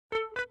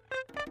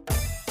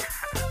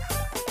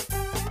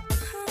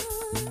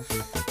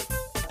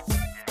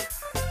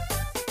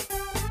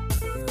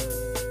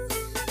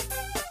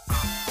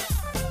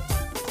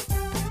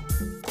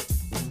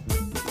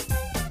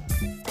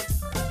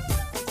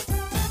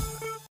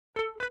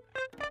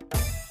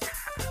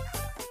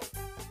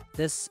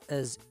This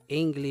is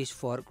English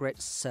for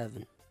grade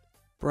 7.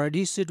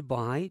 Produced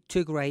by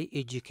Tigray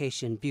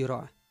Education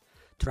Bureau.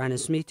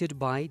 Transmitted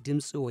by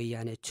Dimtsi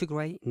Weyane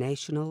Tigray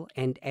National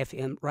and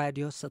FM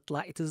radio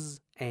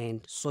satellites and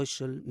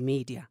social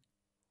media.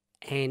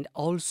 And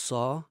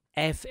also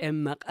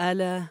FM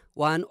Maqala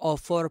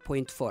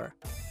 104.4.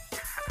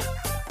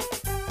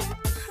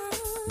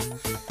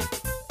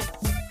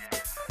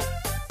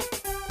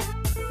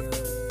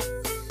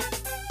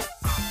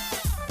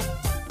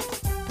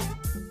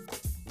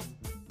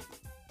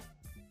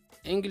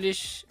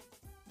 English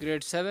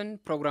Grade 7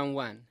 Program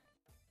 1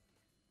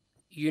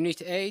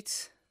 Unit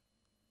 8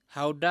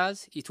 How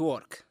does it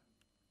work?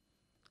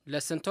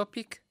 Lesson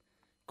topic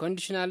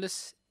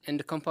Conditionals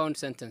and compound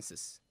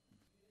sentences.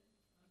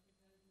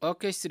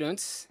 Okay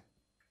students,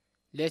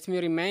 let me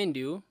remind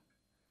you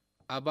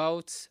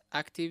about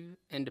active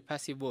and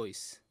passive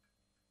voice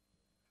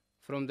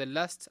from the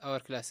last hour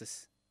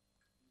classes.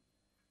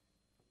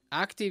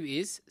 Active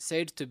is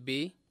said to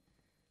be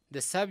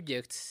the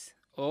subject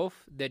of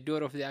the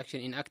door of the action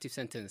in active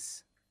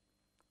sentence,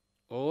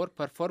 or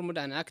performed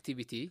an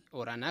activity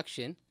or an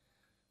action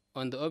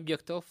on the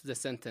object of the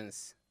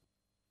sentence.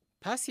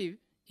 Passive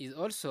is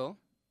also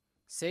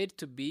said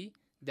to be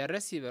the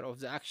receiver of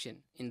the action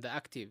in the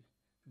active,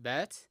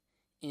 but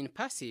in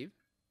passive,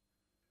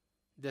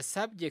 the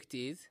subject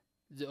is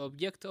the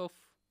object of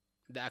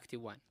the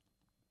active one.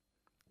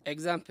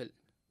 Example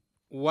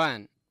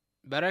 1.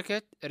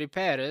 Barakat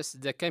repairs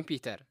the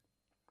computer.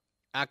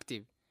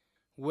 Active.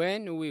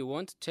 When we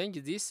want to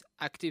change this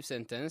active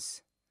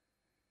sentence,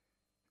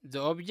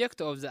 the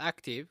object of the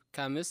active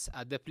comes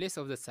at the place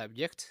of the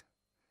subject,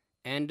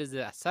 and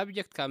the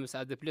subject comes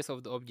at the place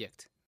of the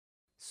object.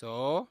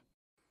 So,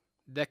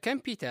 the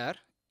computer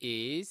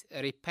is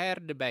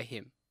repaired by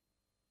him.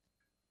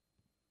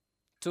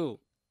 2.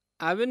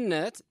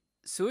 Abinat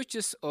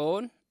switches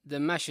on the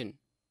machine.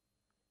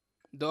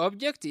 The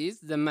object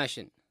is the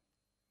machine.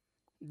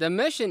 The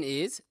machine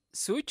is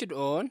switched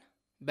on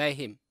by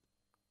him.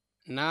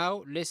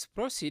 Now let's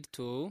proceed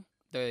to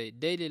the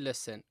daily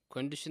lesson,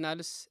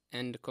 conditionals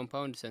and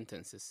compound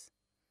sentences.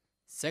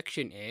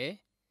 Section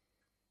A,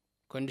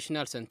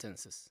 conditional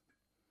sentences.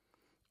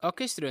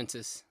 Okay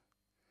students,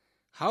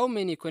 how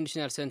many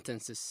conditional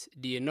sentences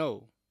do you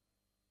know?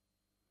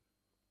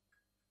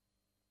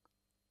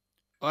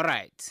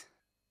 Alright,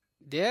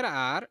 there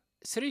are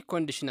 3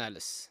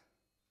 conditionals.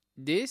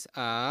 These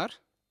are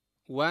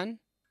 1.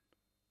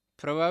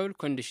 Probable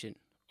condition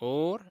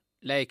or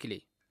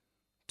likely.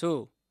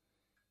 2.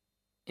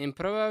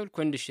 Improbable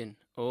condition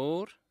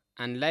or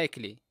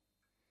unlikely.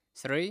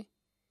 3.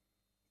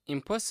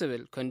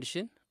 Impossible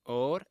condition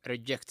or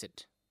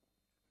rejected.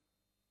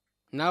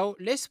 Now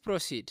let's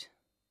proceed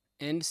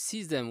and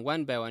see them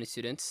one by one,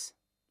 students.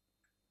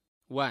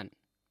 1.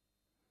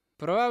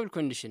 Probable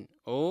condition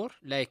or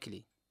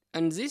likely.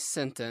 In this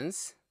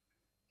sentence,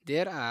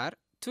 there are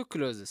 2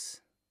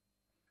 clauses,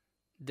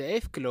 the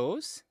if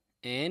clause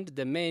and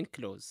the main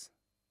clause.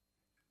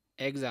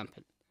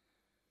 Example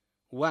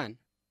 1.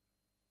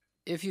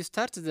 If you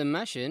start the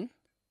machine,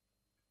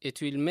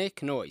 it will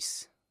make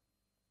noise.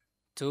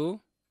 2.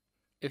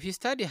 If you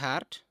study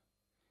hard,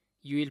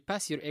 you will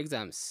pass your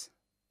exams.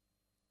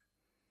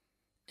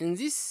 In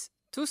these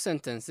 2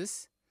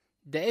 sentences,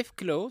 the if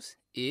clause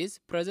is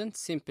present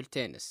simple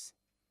tense,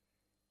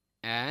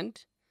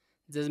 and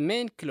the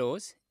main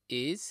clause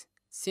is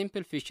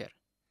simple future,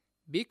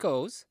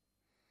 because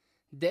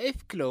the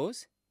if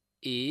clause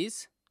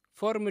is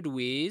formed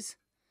with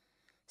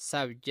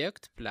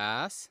subject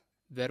plus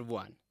verb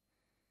 1.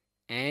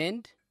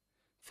 And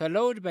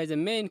followed by the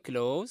main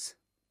clause,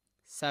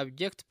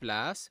 subject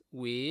plus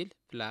will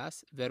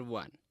plus verb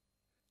 1.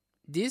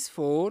 This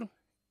form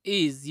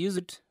is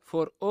used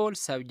for all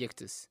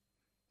subjects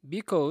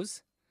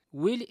because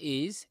will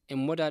is a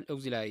modal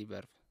auxiliary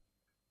verb.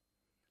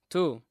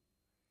 2.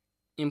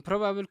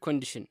 Improbable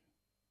condition.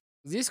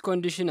 This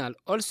conditional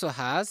also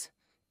has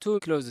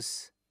 2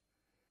 clauses,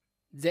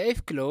 the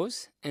if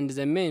clause and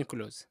the main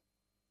clause.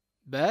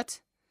 But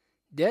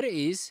there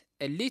is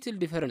a little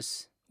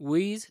difference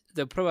with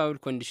the probable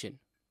condition,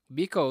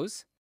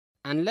 because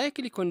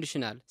unlikely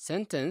conditional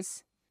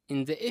sentence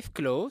in the if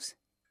clause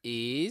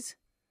is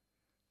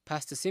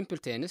past simple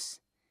tense,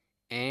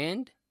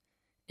 and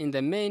in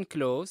the main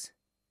clause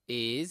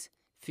is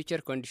future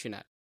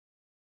conditional.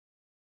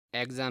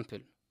 Example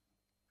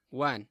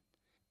 1.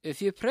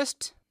 If you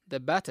pressed the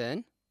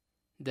button,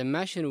 the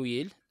machine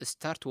will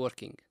start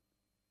working.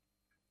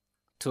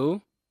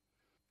 2.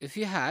 If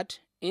you had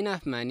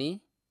enough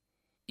money,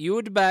 you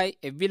would buy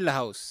a villa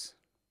house.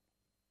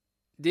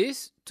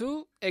 These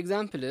 2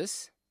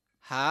 examples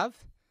have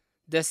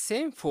the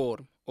same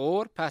form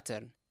or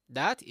pattern,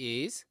 that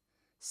is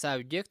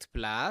subject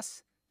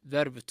plus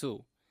verb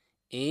 2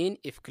 in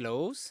if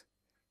clause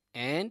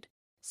and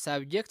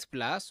subject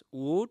plus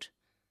would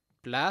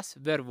plus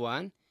verb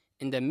 1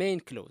 in the main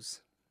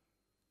clause.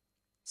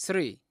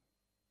 3.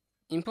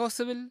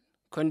 Impossible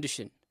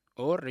condition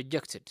or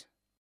rejected.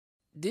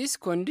 This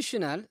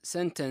conditional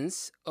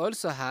sentence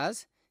also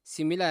has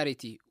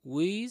similarity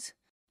with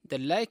the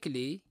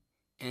likely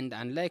and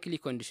unlikely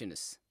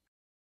conditions.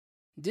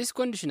 This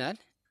conditional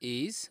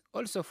is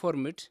also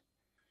formed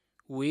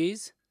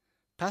with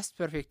past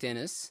perfect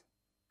tense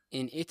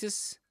in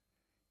its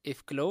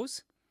if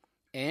clause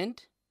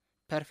and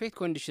perfect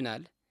conditional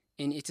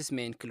in its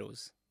main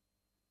clause.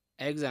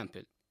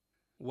 Example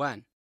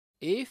 1.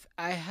 If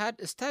I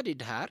had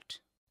studied hard,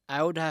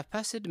 I would have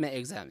passed my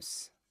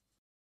exams.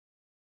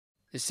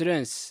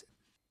 Students,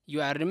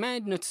 you are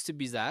reminded notice to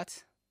be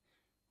that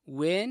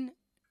when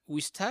we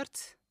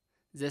start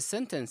the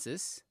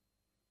sentences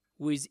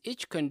with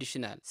each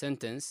conditional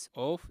sentence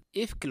of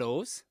if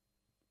clause,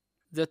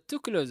 the two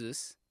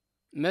clauses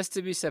must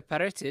be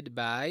separated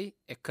by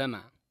a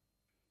comma.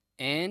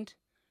 And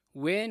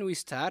when we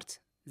start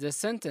the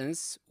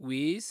sentence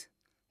with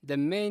the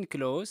main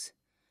clause,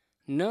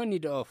 no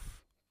need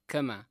of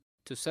comma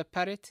to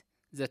separate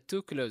the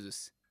two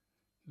clauses,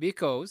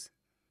 because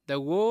the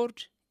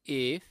word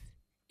if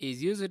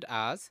is used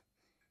as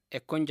a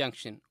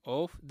conjunction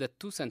of the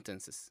two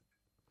sentences.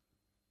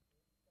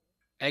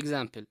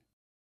 Example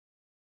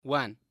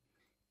 1.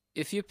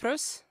 If you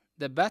press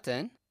the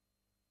button,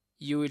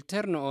 you will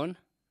turn on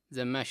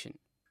the machine.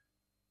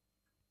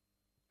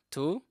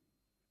 2.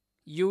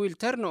 You will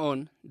turn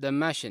on the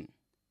machine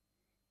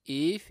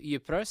if you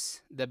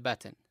press the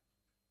button.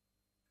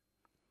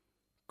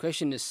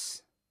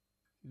 Questions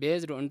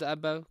based on the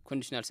above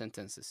conditional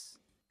sentences.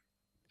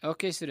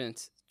 Okay,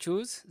 students,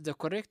 choose the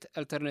correct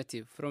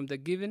alternative from the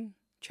given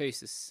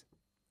choices.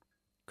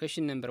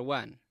 Question number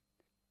 1.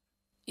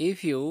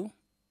 If you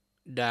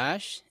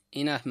dash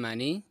enough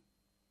money,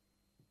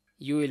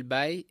 you will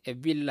buy a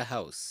villa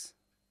house.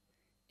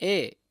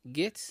 A.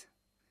 Get.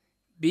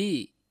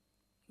 B.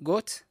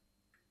 Got.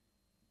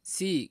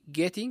 C.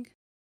 Getting.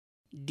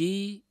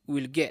 D.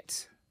 Will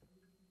get.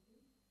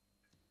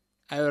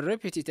 I will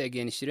repeat it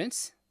again,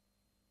 students.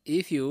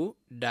 If you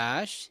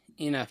dash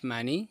enough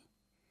money,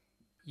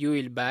 you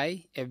will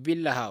buy a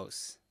villa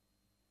house.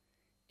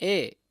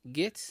 A.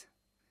 Get.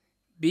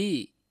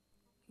 B.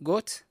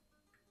 Got.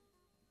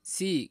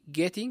 C.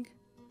 Getting.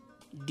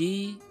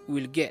 D.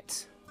 Will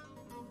get.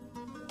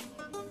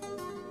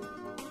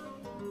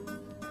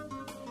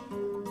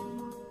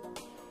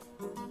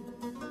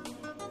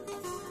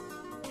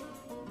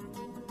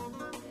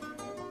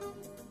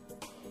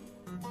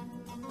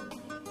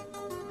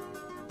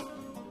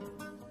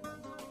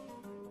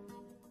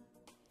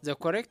 The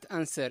correct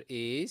answer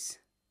is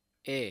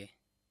A.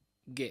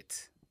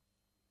 Get.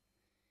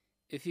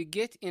 If you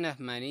get enough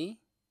money,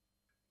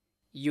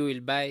 you will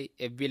buy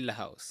a villa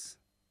house.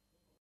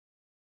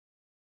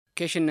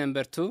 Question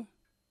number 2.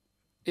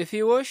 If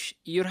you wash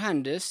your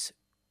hands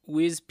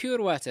with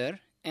pure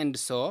water and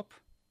soap,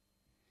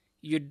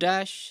 you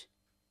dash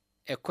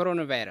a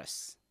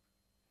coronavirus.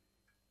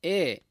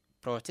 A.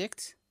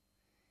 Protect.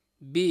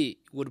 B.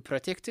 Would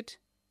protect it.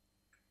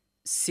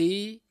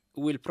 C.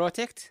 Will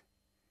protect.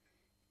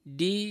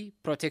 D.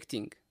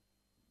 Protecting.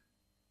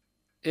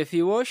 If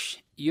you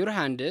wash your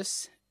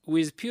hands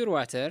with pure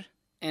water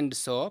and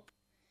soap,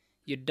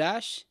 you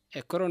dash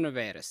a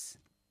coronavirus.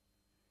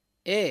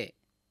 A.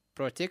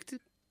 Protected.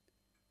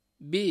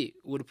 B.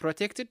 Would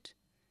protect it.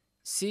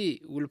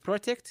 C. Will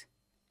protect.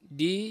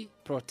 D.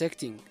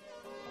 Protecting.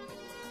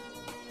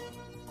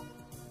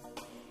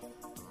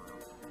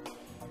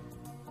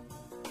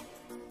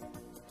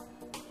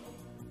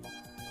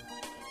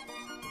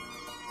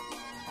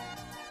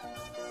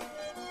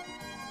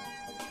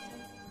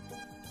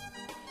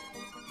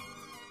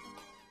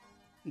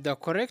 The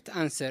correct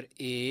answer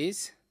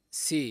is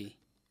C.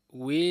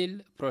 Will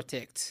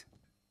protect.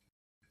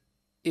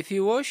 If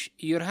you wash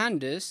your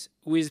hands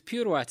with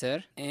pure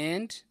water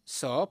and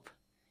soap,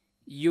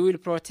 you will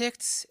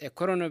protect a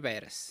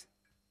coronavirus.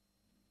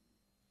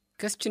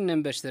 Question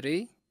number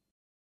 3.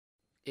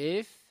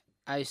 If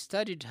I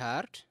studied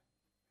hard,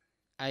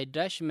 I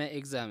dash my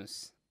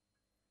exams.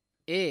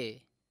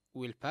 A.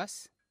 Will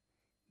pass.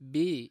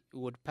 B.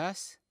 Would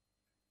pass.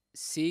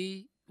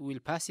 C. Will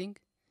passing.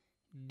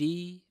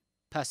 D.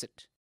 Pass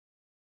it.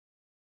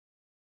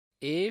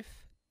 If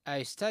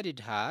I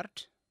studied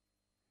hard,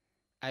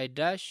 I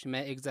dash my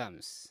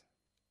exams.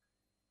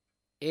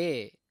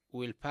 A.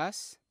 Will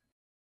pass.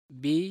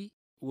 B.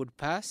 Would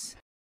pass.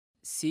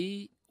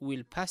 C.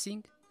 Will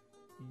passing.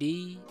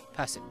 D.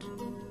 Pass it.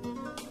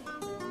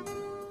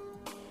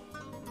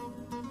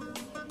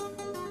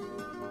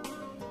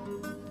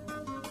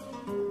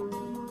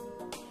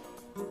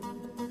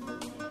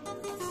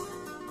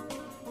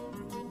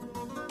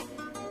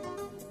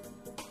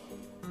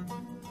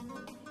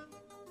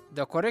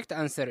 The correct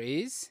answer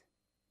is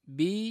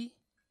B.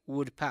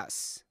 Would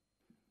pass.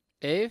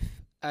 If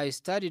I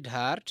studied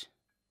hard,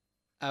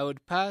 I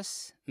would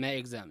pass my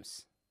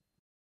exams.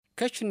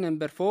 Question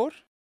number 4.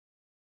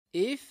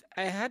 If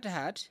I had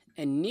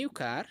a new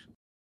car,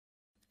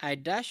 I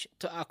dash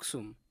to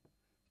Aksum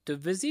to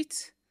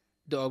visit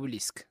the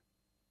obelisk.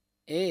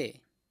 A.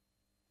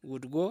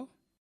 Would go.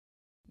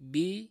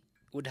 B.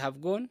 Would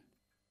have gone.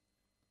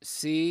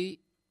 C.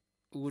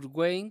 Would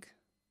going.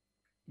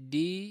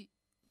 D.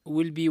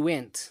 Will be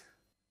went.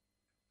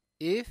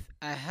 If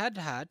I had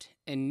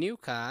a new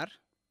car,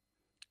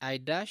 I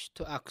dash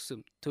to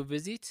Aksum to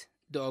visit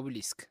the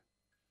obelisk.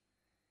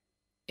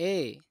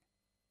 A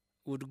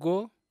would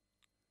go,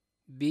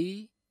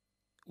 B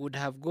would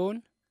have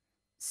gone,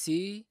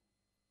 C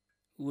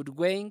would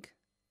going,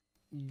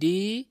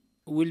 D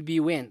will be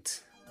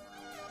went.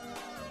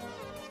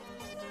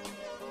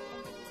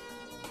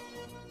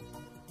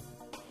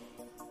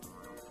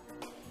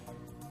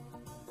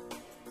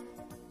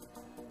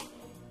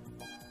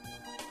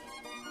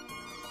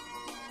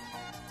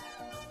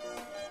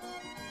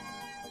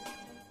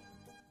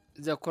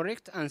 The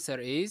correct answer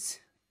is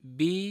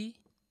B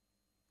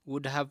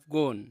would have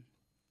gone.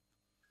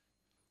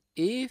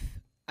 If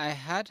I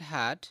had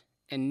had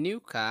a new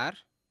car,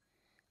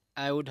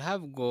 I would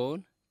have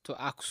gone to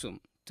Aksum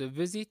to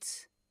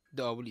visit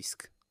the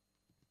obelisk.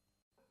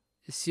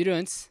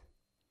 Students,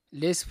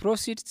 let's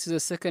proceed to the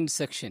second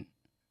section.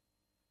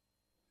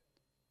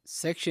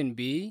 Section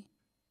B,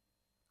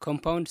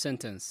 compound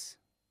sentence.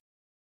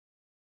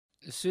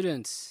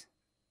 Students,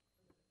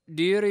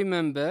 do you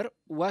remember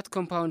what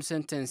compound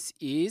sentence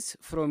is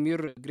from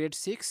your grade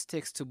 6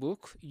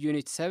 textbook,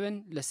 Unit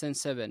 7, Lesson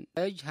 7,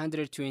 page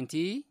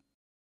 120?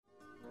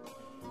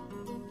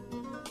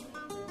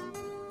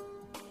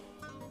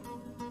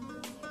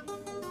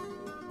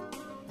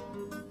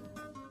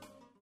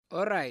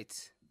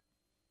 Alright.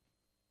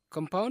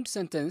 Compound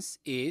sentence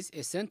is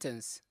a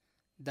sentence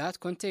that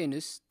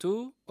contains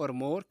two or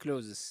more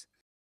clauses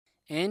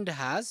and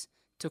has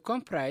to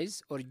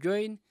comprise or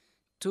join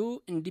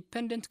two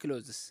independent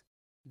clauses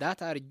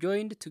that are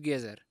joined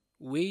together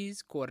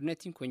with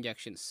coordinating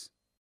conjunctions.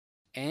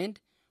 And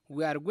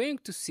we are going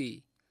to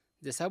see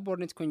the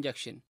subordinate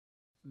conjunction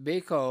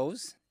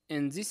because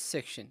in this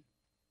section.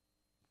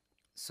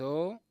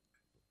 So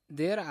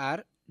there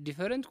are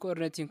different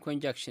coordinating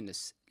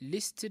conjunctions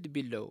listed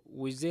below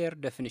with their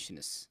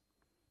definitions.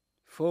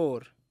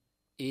 4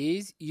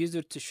 is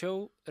used to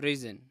show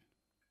reason,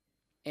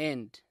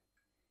 and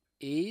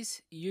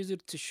is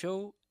used to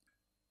show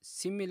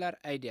similar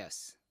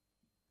ideas,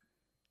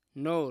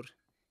 nor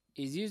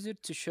is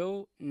used to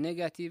show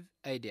negative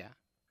idea,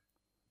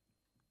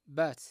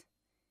 but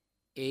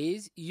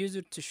is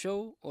used to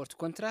show or to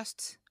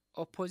contrast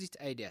opposite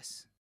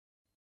ideas,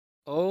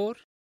 or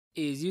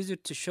is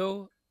used to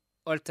show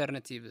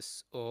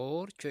alternatives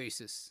or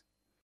choices,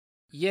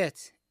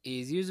 yet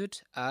is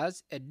used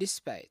as a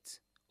despite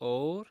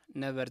or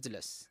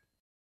nevertheless.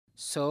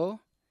 So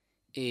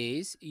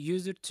is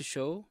used to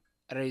show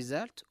a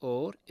result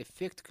or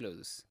effect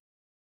clauses.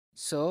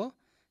 So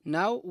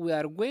now we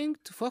are going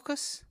to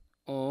focus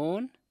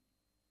on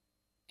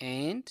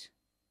and,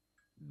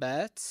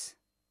 but,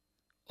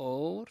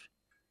 or,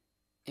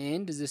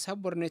 and the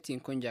subordinating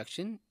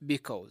conjunction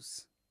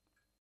because.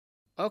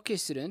 Okay,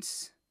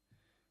 students,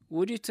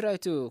 would you try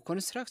to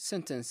construct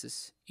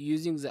sentences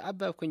using the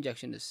above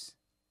conjunctions?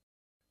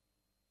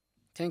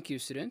 Thank you,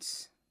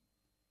 students.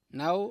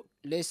 Now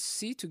let's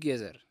see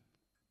together.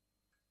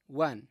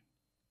 1.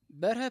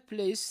 Berha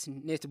plays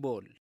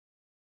netball.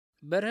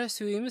 Berha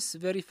swims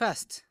very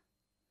fast.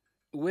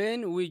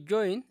 When we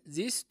join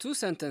these two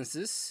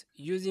sentences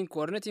using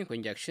coordinating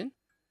conjunction,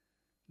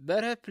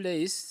 Berha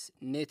plays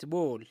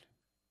netball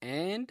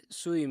and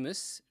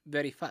swims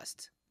very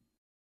fast.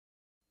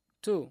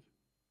 2.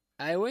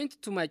 I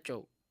went to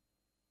Macho.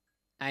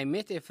 I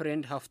met a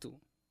friend Haftu.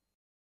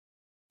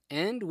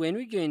 And when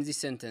we join this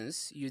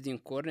sentence using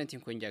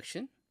coordinating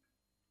conjunction,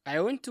 I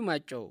went to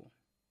Macho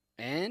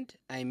and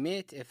I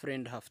met a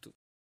friend Haftu.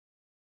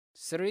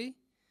 3.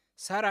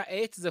 Sarah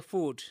ate the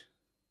food.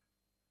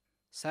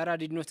 Sarah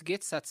did not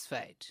get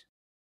satisfied.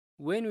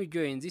 When we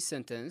join this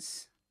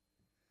sentence,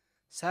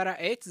 Sarah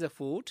ate the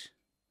food,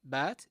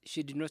 but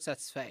she did not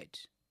satisfied.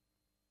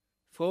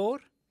 4.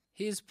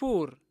 He is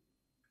poor.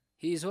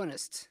 He is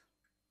honest.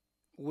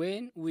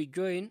 When we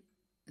join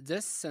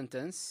this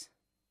sentence,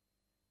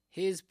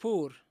 he is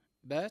poor,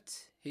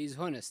 but he is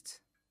honest.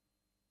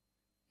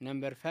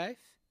 Number 5.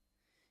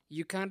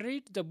 You can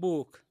read the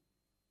book.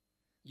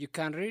 You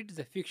can read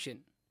the fiction.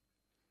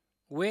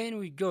 When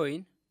we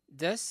join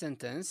this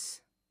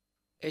sentence,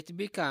 it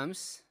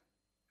becomes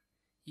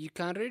you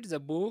can read the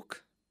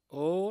book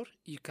or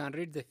you can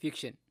read the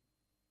fiction.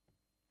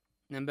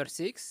 Number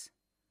 6.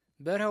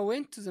 Berha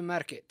went to the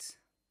market.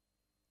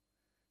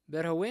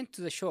 Berha went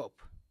to the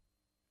shop.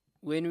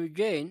 When we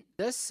join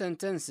these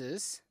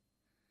sentences,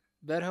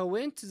 Berha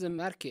went to the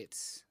market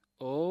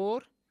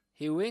or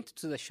he went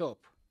to the shop.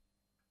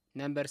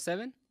 Number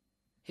 7.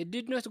 He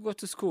did not go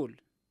to school.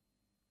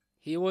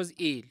 He was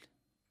ill.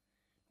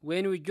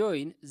 When we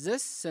join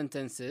these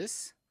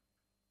sentences,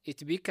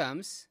 it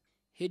becomes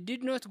he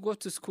did not go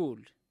to school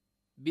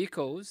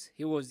because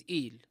he was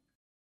ill.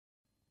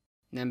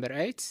 Number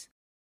 8.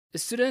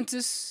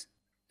 Students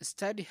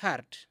study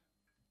hard.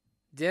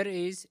 There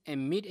is a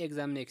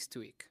mid-exam next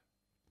week.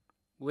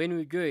 When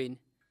we join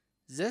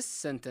these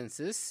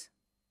sentences,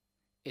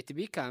 it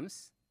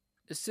becomes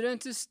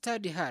students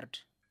study hard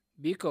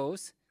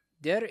because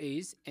there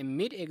is a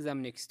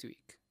mid-exam next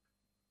week.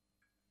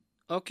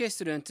 Okay,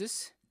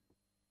 students,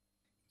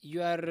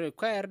 you are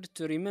required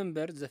to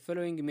remember the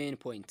following main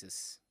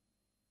points.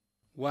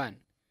 1.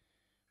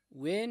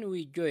 when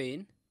we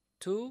join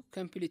two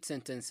complete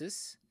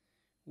sentences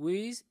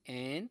with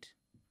and,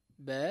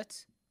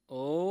 but,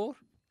 or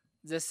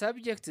the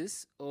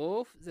subjects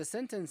of the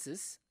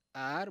sentences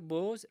are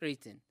both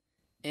written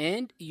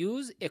and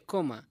use a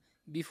comma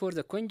before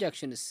the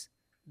conjunctions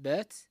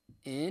but,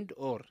 and,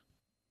 or.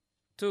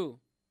 2.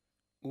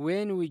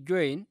 When we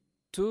join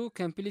two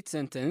complete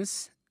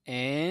sentences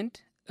and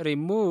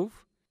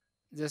remove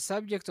the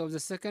subject of the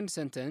second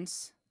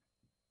sentence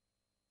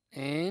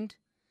and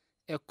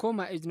a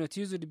comma is not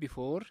used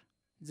before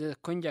the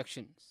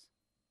conjunctions.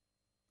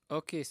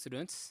 Okay,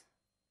 students,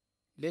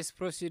 let's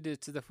proceed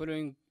to the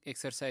following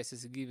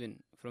exercises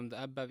given from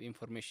the above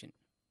information.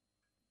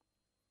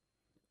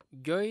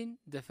 Join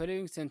the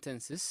following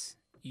sentences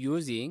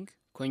using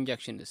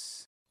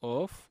conjunctions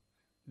of,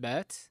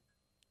 but,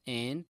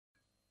 and,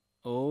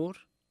 or,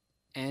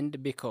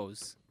 and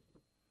because.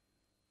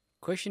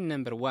 Question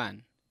number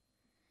 1.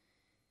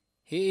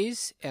 He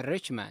is a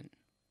rich man.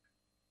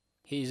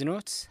 He is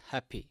not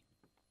happy.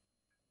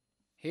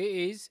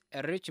 He is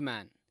a rich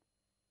man.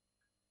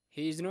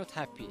 He is not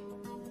happy.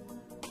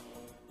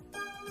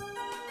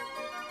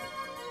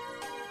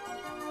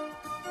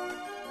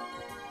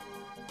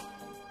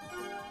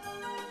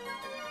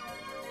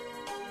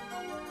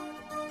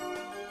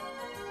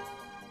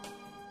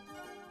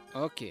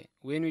 Okay,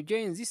 when we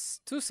join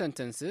these two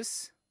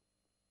sentences,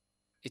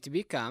 it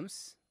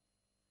becomes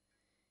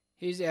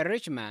he is a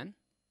rich man,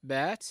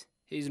 but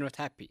he is not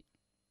happy.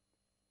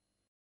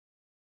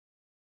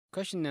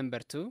 Question number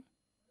 2.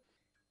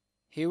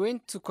 He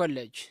went to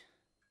college.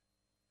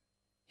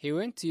 He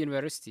went to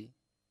university.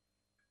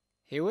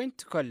 He went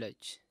to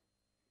college.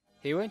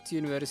 He went to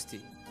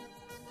university.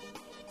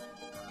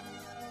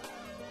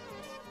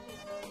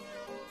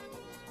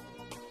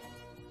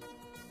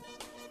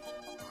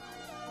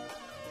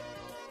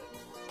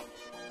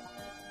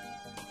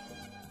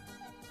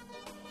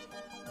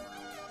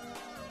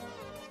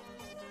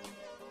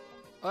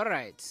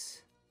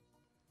 Alright.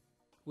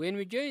 When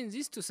we join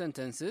these two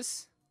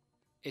sentences,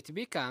 it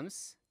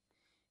becomes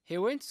he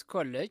went to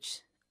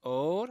college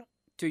or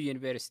to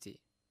university.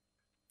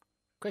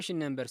 Question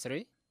number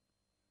 3.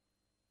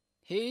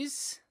 He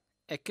is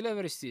a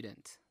clever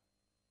student.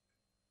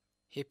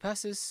 He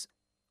passes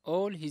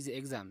all his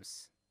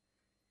exams.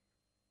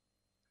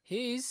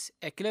 He is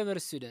a clever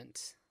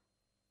student.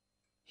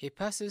 He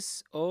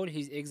passes all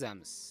his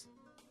exams.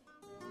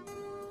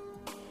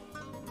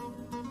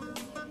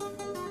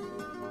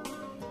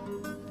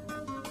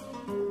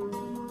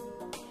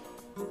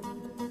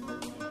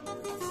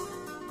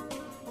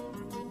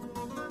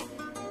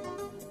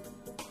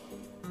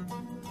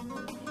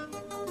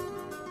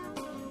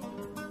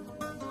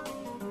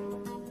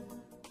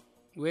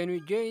 When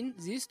we join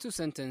these two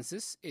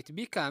sentences, it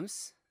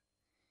becomes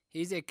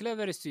he is a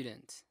clever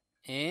student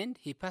and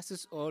he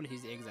passes all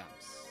his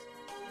exams.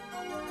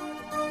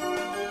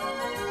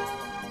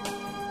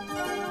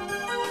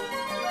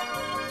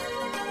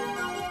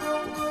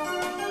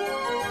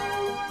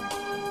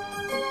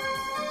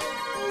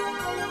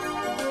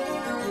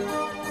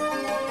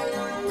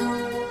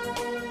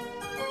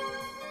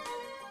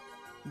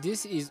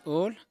 This is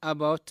all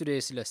about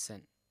today's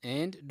lesson,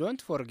 and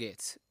don't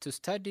forget to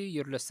study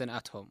your lesson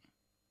at home.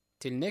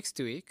 Till next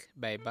week,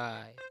 bye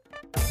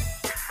bye.